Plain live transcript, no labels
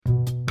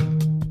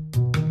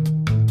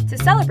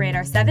celebrate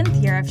our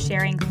 7th year of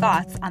sharing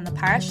thoughts on the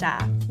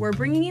parasha, we're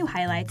bringing you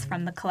highlights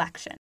from the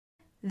collection.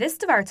 This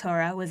Dvar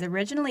Torah was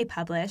originally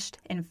published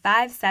in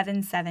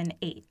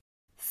 5778.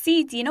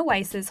 See Dina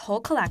Weiss's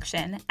whole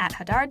collection at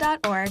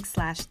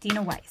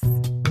hadar.org/Dina Weiss.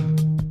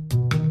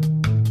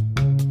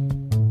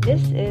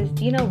 This is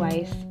Dina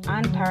Weiss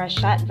on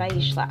Parashat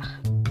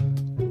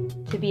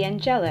Vayishlach. To be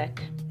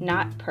angelic,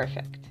 not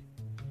perfect.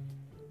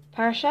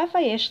 Parashat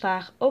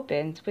Vayishlach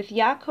opens with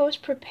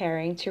Yaakov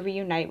preparing to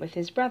reunite with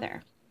his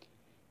brother.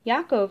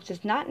 Yaakov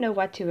does not know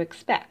what to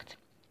expect,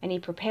 and he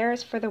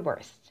prepares for the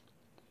worst.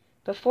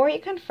 Before he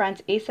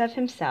confronts Esav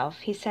himself,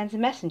 he sends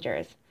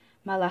messengers,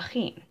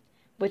 malachim,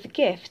 with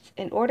gifts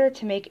in order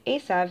to make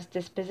Esav's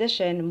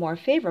disposition more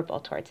favorable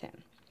towards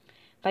him.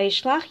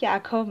 Vayishlach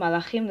Yaakov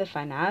malachim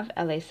lefanav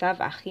el Esav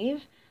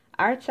achiv,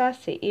 arza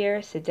seir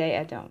sedei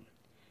Edom.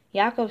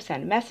 Yaakov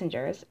sent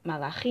messengers,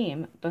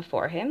 malachim,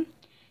 before him,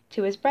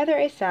 to his brother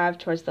Esav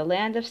towards the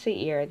land of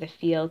Seir, the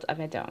field of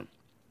Edom.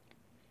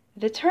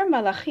 The term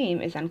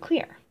malachim is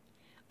unclear.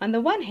 On the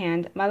one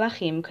hand,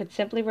 malachim could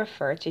simply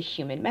refer to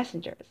human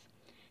messengers,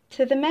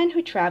 to the men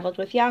who traveled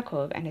with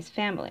Yaakov and his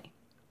family.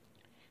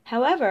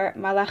 However,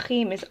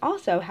 malachim is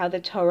also how the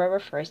Torah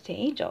refers to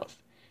angels,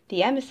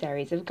 the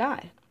emissaries of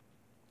God.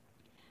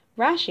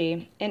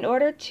 Rashi, in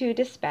order to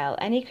dispel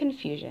any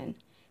confusion,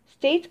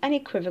 states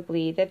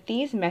unequivocally that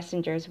these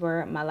messengers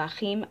were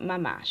malachim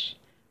mamash,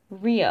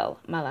 real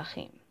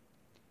malachim.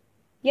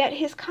 Yet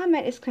his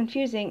comment is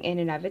confusing in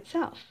and of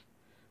itself.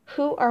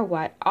 Who or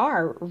what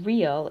are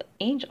real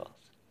angels?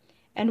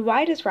 And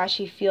why does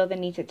Rashi feel the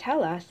need to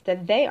tell us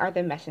that they are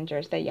the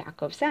messengers that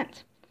Yaakov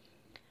sent?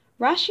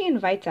 Rashi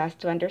invites us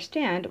to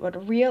understand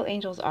what real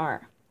angels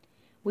are.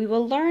 We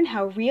will learn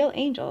how real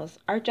angels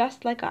are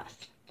just like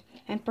us,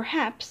 and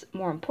perhaps,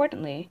 more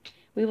importantly,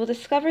 we will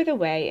discover the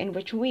way in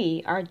which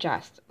we are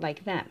just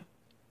like them.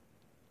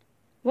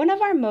 One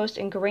of our most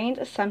ingrained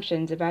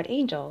assumptions about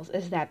angels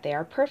is that they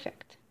are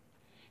perfect.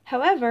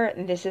 However,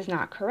 this is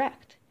not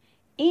correct.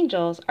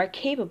 Angels are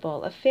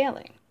capable of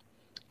failing.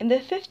 In the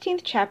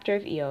 15th chapter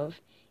of Iyov,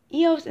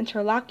 Iyov's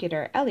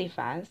interlocutor,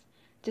 Eliphaz,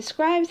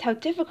 describes how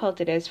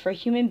difficult it is for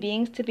human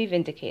beings to be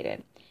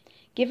vindicated,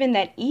 given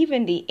that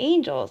even the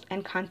angels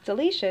and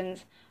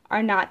constellations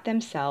are not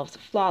themselves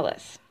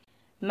flawless.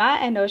 Ma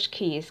enosh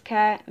ki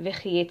yizkeh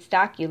v'chi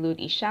yitzdak yilud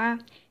isha,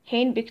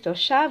 hein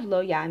biktoshav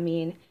lo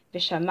yamin,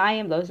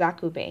 v'shamayim lo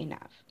zaku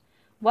be'einav.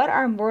 What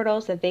are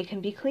mortals that they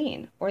can be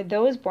clean, or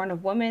those born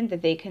of woman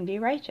that they can be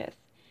righteous?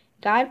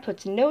 God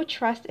puts no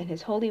trust in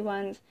his holy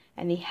ones,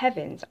 and the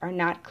heavens are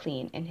not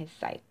clean in his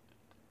sight.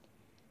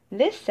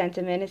 This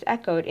sentiment is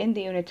echoed in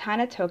the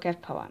Unetana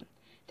Tokef poem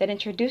that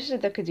introduces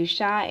the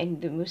Kedusha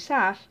in the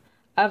Musaf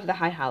of the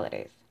high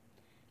holidays.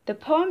 The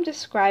poem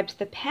describes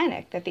the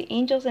panic that the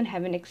angels in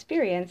heaven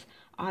experience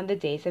on the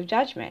days of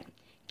judgment,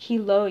 ki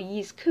lo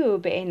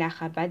yizku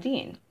be'enecha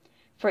badin,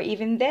 for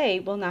even they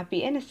will not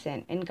be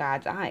innocent in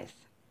God's eyes.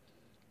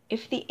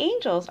 If the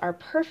angels are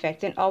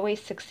perfect and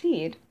always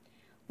succeed,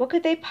 what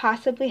could they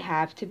possibly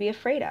have to be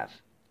afraid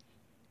of?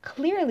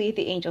 Clearly,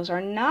 the angels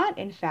are not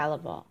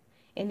infallible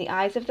in the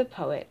eyes of the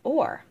poet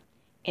or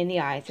in the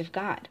eyes of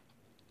God.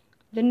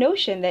 The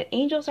notion that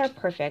angels are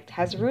perfect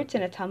has roots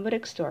in a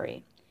Talmudic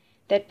story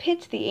that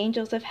pits the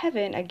angels of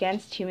heaven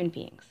against human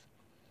beings.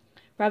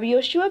 Rabbi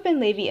Yoshua ben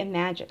Levi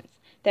imagines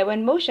that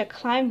when Moshe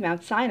climbed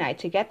Mount Sinai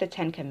to get the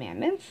Ten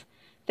Commandments,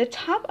 the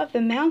top of the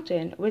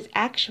mountain was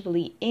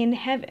actually in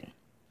heaven.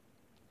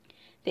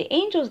 The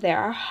angels there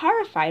are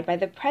horrified by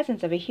the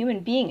presence of a human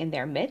being in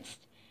their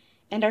midst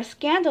and are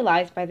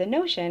scandalized by the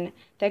notion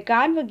that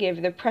God will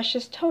give the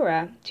precious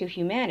Torah to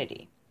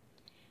humanity.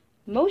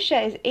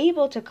 Moshe is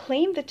able to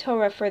claim the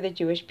Torah for the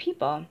Jewish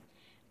people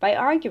by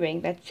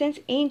arguing that since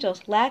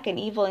angels lack an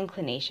evil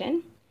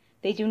inclination,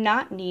 they do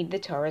not need the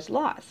Torah's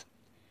laws.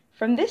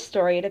 From this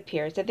story, it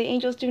appears that the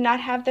angels do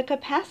not have the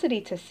capacity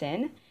to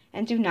sin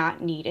and do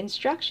not need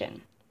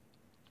instruction.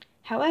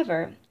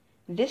 However,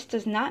 this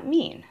does not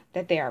mean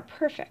that they are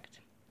perfect.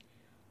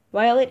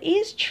 While it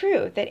is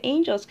true that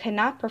angels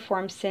cannot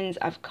perform sins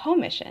of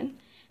commission,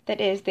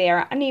 that is, they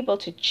are unable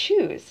to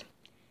choose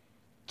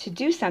to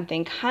do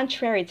something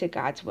contrary to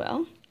God's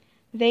will,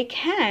 they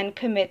can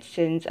commit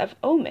sins of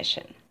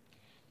omission.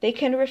 They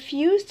can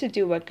refuse to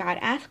do what God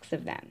asks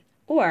of them,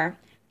 or,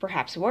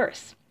 perhaps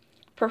worse,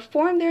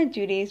 perform their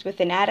duties with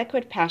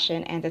inadequate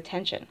passion and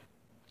attention.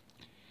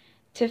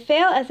 To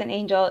fail as an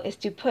angel is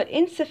to put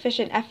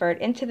insufficient effort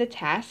into the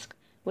task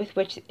with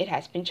which it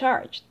has been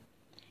charged.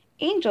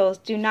 Angels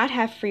do not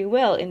have free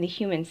will in the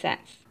human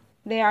sense.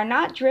 They are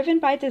not driven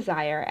by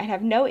desire and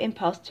have no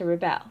impulse to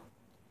rebel.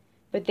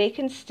 But they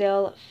can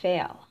still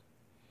fail.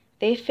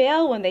 They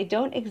fail when they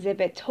don't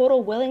exhibit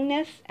total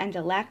willingness and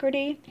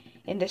alacrity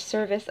in the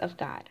service of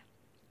God.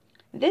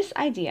 This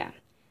idea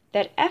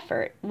that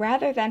effort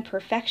rather than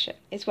perfection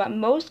is what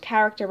most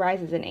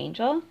characterizes an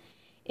angel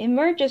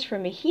emerges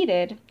from a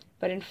heated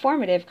but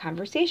informative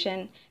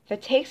conversation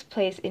that takes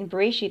place in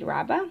Bereshit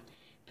Rabbah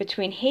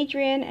between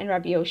Hadrian and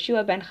Rabbi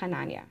Yoshua ben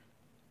Hanania.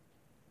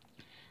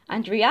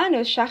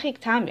 Andrianus Shachik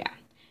Tamya,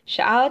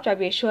 Sha'alat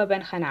Rabbi Yeshua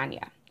ben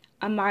Chananya,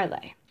 Amar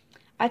le,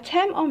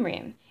 Atem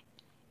omrim,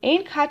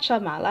 Ein kat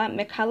shel mala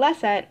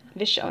mekaleset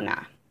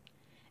vishona.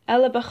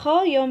 Ela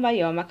b'chol yom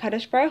vayom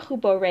HaKadosh Baruch Hu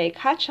borei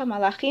kat shel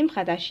malachim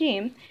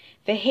chadashim,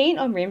 ve'hein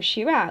omrim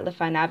shira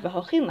lefanav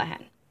v'hochin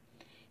lahen.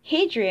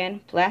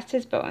 Hadrian, blessed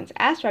his bones,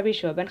 asked Rabbi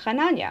Yeshua ben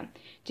Chananya,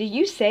 do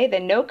you say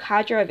that no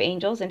cadre of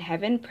angels in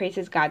heaven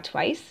praises God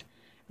twice?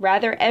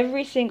 Rather,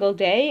 every single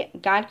day,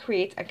 God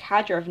creates a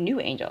cadre of new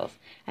angels,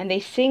 and they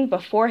sing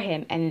before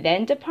him and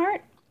then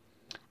depart?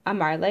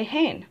 Amar le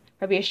hein.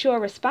 Rabbi Yeshua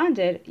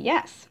responded,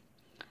 yes.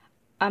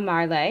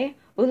 Amar le,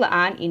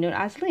 ula'an inun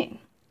azlin.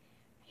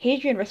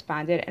 Hadrian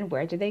responded, and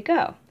where do they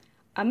go?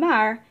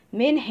 Amar,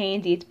 min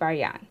hein dit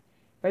baryan.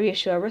 Rabbi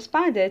Yeshua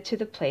responded, to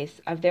the place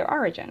of their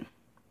origin.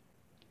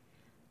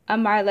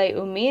 Amar le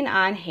umin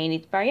an hein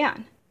dit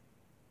baryan.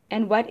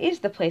 And what is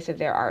the place of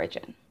their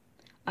origin?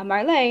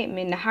 Amar le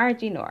min nahar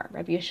dinor.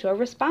 Rabbi Yeshua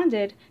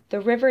responded, the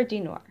river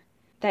Dinor,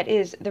 that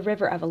is, the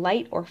river of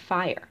light or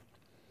fire.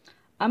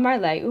 Amar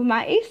le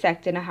uma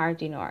esek de nahar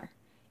Dinor.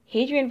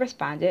 Hadrian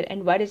responded,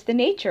 and what is the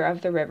nature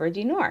of the river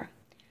Dinor?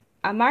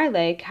 Amar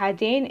le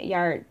kaden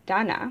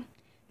yardana,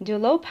 du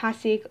lo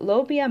pasik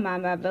lo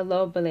biamama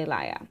velo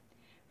belelaya.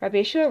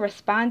 Rabbi Yeshua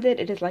responded,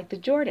 it is like the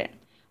Jordan,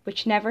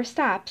 which never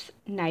stops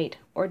night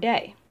or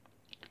day.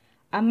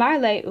 Amar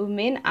le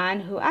umin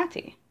an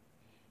huati.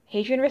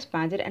 Hadrian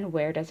responded, and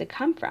where does it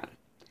come from?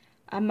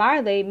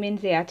 Amar le min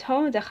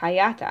zeaton de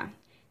chayata,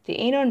 de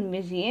enon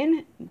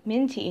mizin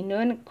min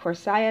ti'inun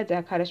korsaya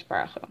de HaKadosh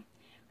Baruch Hu.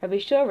 Rabbi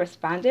Yeshua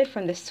responded,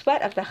 from the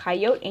sweat of the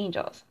Chayot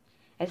angels,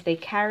 as they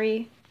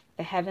carry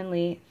the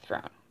heavenly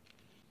throne.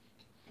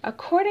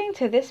 According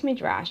to this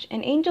midrash,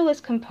 an angel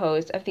is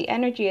composed of the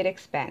energy it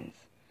expends,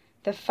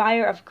 the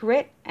fire of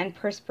grit and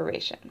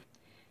perspiration.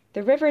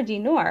 The river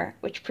Dinor,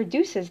 which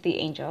produces the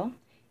angel,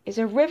 is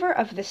a river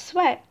of the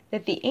sweat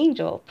that the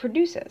angel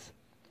produces.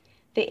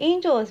 The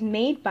angel is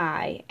made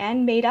by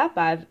and made up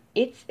of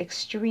its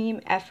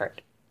extreme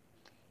effort.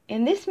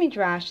 In this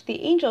midrash,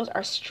 the angels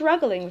are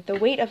struggling with the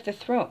weight of the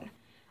throne,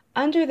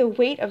 under the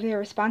weight of their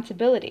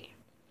responsibility.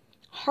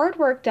 Hard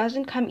work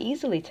doesn't come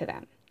easily to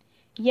them,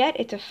 yet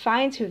it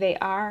defines who they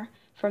are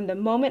from the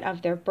moment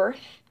of their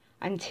birth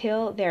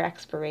until their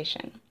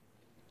expiration.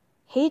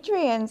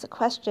 Hadrian's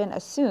question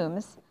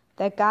assumes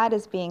that God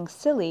is being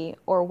silly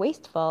or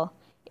wasteful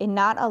in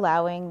not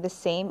allowing the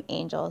same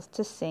angels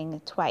to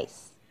sing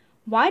twice.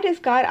 Why does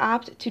God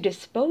opt to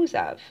dispose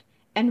of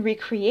and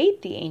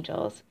recreate the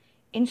angels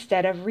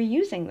instead of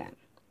reusing them?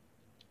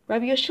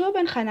 Rabbi Yeshua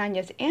ben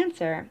Chananya's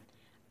answer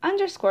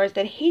underscores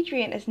that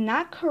Hadrian is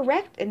not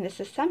correct in this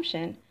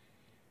assumption.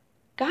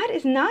 God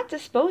is not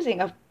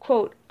disposing of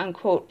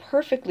quote-unquote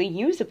perfectly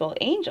usable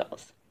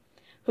angels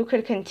who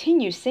could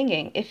continue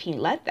singing if he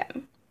let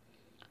them.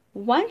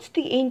 Once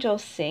the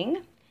angels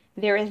sing,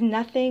 there is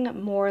nothing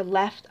more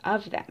left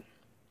of them.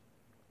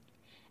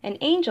 An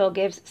angel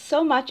gives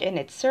so much in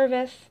its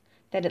service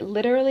that it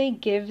literally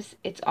gives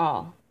its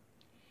all.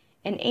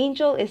 An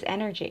angel is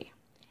energy,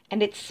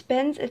 and it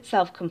spends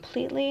itself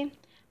completely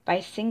by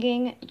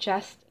singing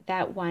just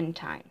that one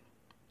time.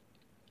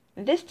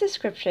 This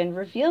description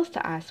reveals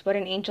to us what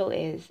an angel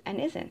is and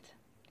isn't.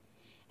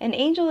 An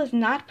angel is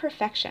not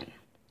perfection.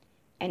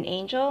 An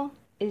angel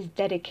is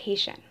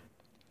dedication.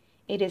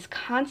 It is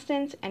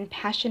constant and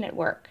passionate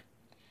work.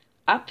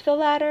 Up the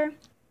ladder,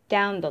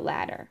 down the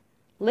ladder.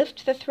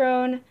 Lift the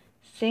throne,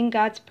 sing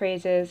God's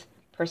praises,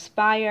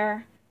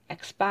 perspire,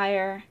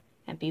 expire,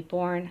 and be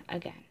born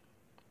again.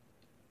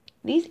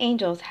 These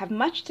angels have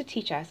much to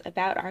teach us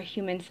about our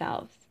human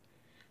selves.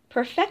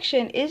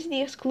 Perfection is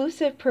the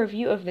exclusive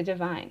purview of the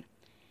divine.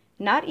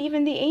 Not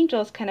even the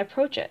angels can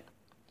approach it.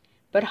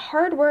 But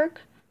hard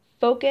work,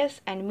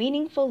 focus, and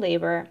meaningful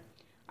labor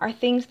are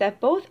things that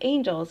both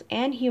angels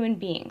and human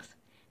beings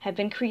have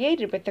been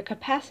created with the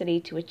capacity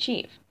to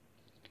achieve.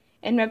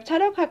 In Reb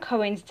Tzadok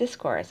HaKohen's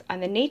discourse on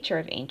the nature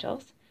of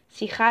angels,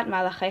 Sichat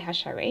Malachei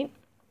HaSharet,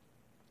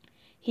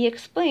 he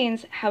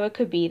explains how it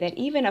could be that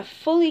even a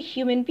fully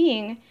human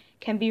being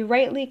can be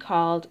rightly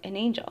called an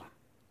angel.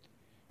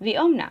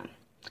 V'omnam,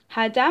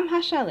 Ha'adam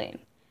HaShalem,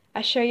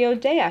 asher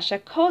yodea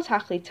shekol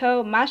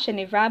tachlito ma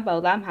shenivra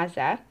ba'olam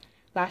hazeh,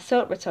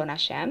 la'asot ratzon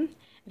Hashem,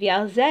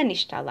 v'al zeh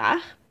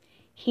nishtalach,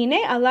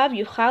 hine alav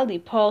yuchal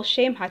lipol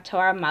shem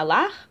ha'toar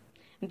malach,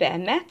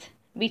 be'emet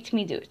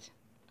v'tmidut.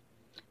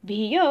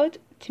 V'hiyot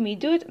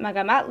tmidut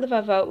magamat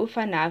levavo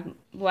ufanav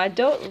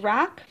muadot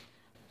rak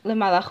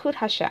lemalachut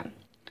Hashem,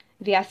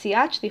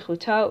 v'asiyat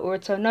shlichuto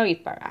u'ratzono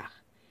yitbarach.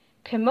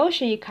 Kemo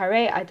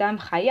sheyikarei adam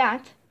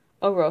chayat,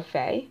 o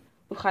rofei,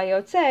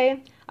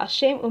 uchayotze, al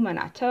shem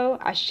umanato,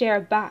 asher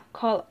ba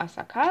kol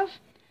asakav,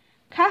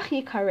 kach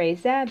yikarei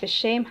zeh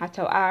b'shem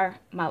hatoar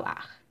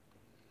malach.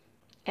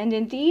 And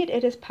indeed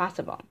it is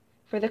possible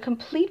for the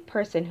complete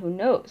person who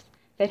knows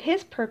that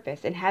his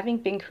purpose in having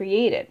been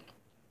created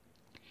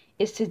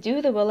is to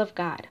do the will of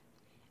God,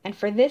 and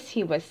for this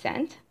he was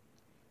sent,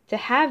 to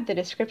have the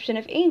description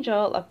of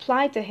angel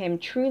applied to him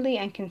truly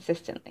and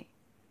consistently.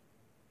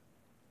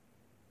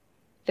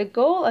 The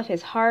goal of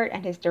his heart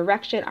and his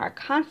direction are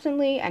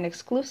constantly and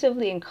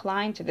exclusively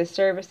inclined to the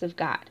service of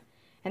God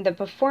and the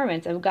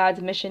performance of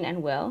God's mission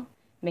and will.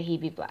 May he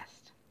be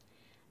blessed.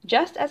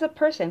 Just as a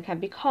person can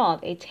be called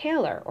a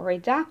tailor or a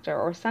doctor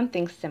or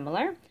something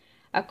similar,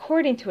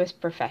 according to his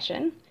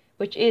profession,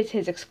 which is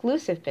his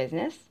exclusive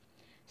business,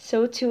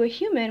 so too a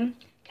human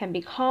can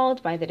be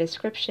called by the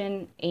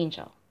description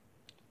angel.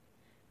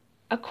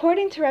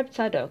 According to Reb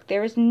Tzadok,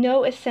 there is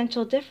no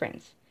essential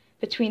difference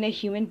between a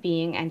human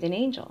being and an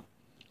angel.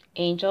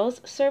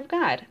 Angels serve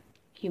God.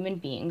 Human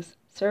beings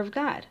serve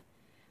God.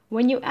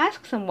 When you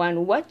ask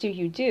someone, "What do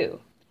you do?"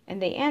 and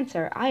they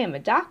answer, "I am a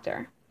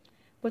doctor,"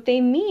 what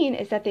they mean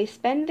is that they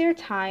spend their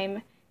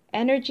time,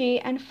 energy,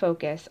 and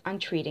focus on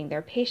treating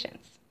their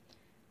patients.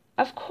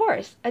 Of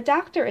course, a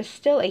doctor is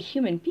still a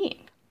human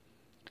being,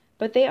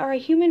 but they are a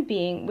human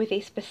being with a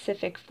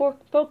specific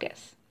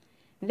focus.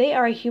 They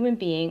are a human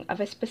being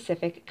of a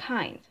specific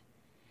kind.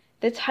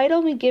 The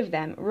title we give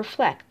them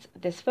reflects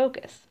this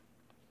focus.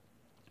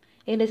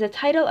 It is a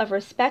title of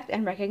respect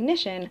and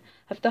recognition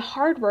of the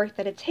hard work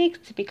that it takes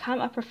to become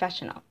a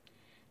professional,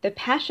 the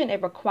passion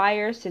it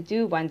requires to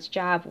do one's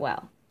job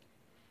well.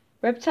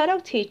 Reb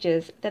Tzadok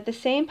teaches that the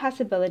same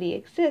possibility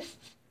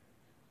exists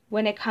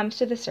when it comes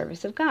to the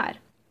service of God.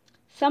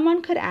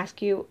 Someone could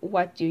ask you,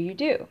 "What do you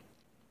do?"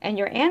 And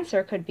your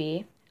answer could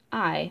be,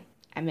 "I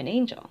am an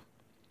angel,"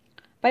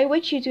 by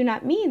which you do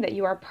not mean that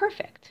you are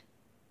perfect.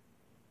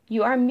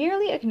 You are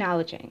merely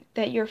acknowledging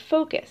that your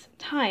focus,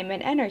 time,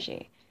 and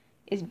energy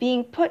is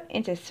being put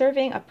into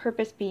serving a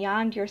purpose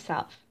beyond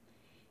yourself.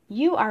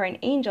 You are an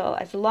angel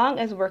as long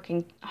as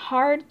working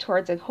hard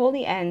towards a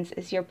holy ends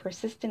is your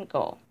persistent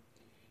goal.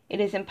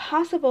 It is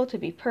impossible to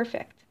be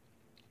perfect,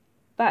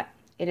 but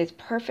it is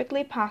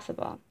perfectly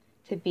possible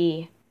to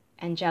be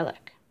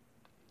angelic.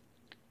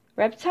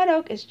 Reb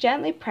Tzadok is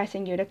gently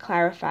pressing you to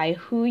clarify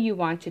who you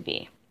want to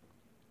be.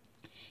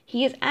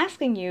 He is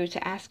asking you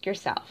to ask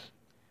yourself,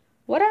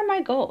 what are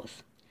my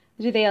goals?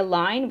 Do they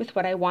align with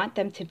what I want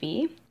them to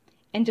be?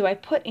 And do I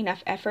put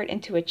enough effort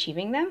into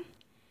achieving them?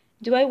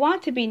 Do I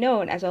want to be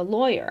known as a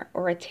lawyer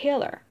or a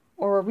tailor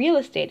or a real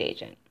estate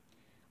agent?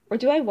 Or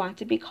do I want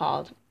to be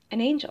called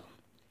an angel?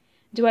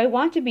 Do I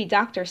want to be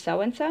Dr.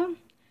 So-and-so?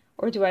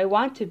 Or do I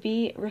want to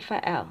be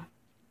Raphael?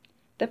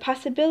 The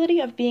possibility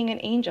of being an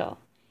angel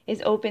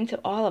is open to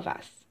all of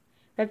us.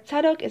 Reb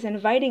Tzadok is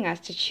inviting us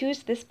to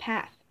choose this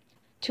path,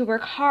 to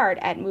work hard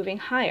at moving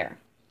higher,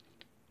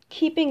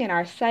 keeping in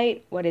our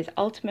sight what is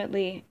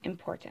ultimately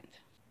important.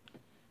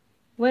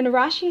 When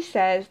Rashi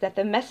says that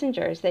the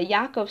messengers that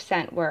Yaakov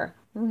sent were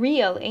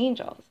real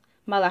angels,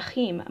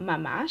 malachim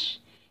mamash,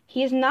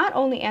 he is not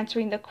only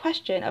answering the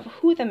question of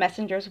who the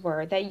messengers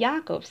were that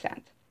Yaakov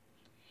sent.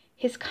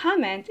 His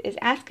comment is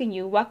asking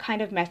you what kind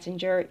of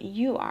messenger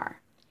you are.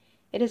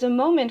 It is a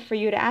moment for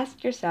you to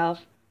ask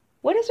yourself,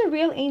 what is a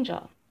real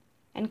angel,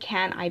 and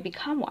can I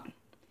become one?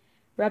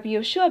 Rabbi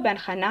Yoshua ben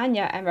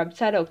Hananya and Reb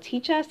Tzadok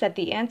teach us that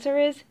the answer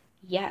is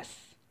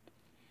yes.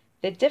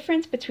 The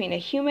difference between a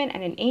human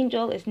and an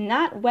angel is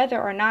not whether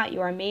or not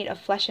you are made of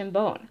flesh and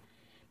bone,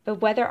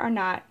 but whether or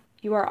not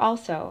you are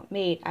also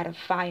made out of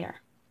fire.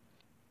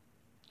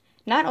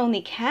 Not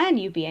only can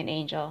you be an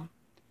angel,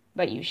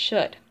 but you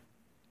should.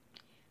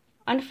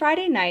 On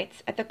Friday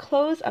nights, at the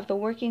close of the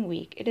working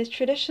week, it is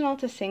traditional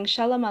to sing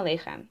Shalom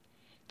Aleichem,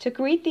 to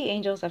greet the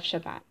angels of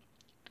Shabbat.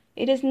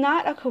 It is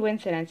not a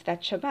coincidence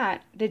that Shabbat,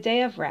 the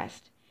day of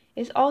rest,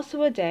 is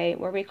also a day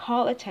where we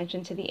call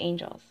attention to the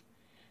angels.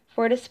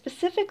 For it is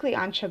specifically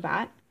on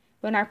Shabbat,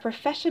 when our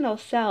professional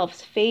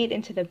selves fade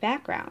into the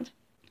background,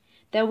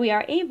 that we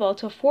are able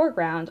to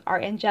foreground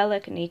our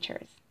angelic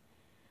natures.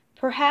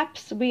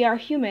 Perhaps we are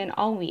human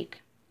all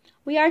week.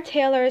 We are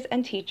tailors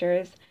and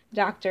teachers,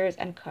 doctors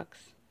and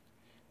cooks.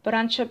 But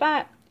on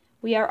Shabbat,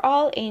 we are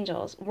all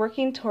angels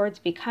working towards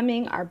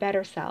becoming our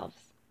better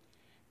selves.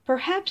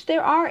 Perhaps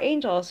there are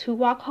angels who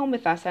walk home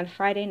with us on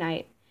Friday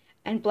night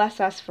and bless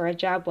us for a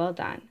job well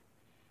done.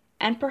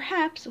 And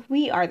perhaps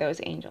we are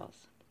those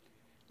angels,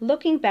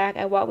 looking back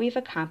at what we've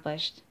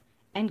accomplished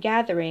and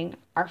gathering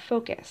our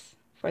focus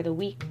for the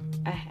week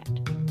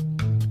ahead.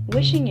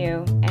 Wishing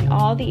you and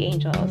all the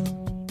angels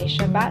a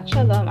Shabbat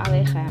Shalom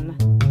Aleichem,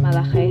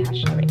 Malachei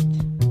HaSharet.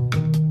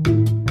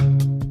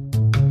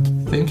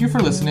 Thank you for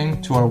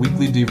listening to our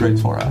weekly Divrei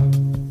Torah.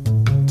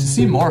 To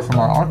see more from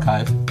our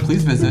archive,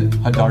 please visit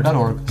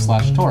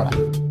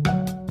hadar.org/Torah.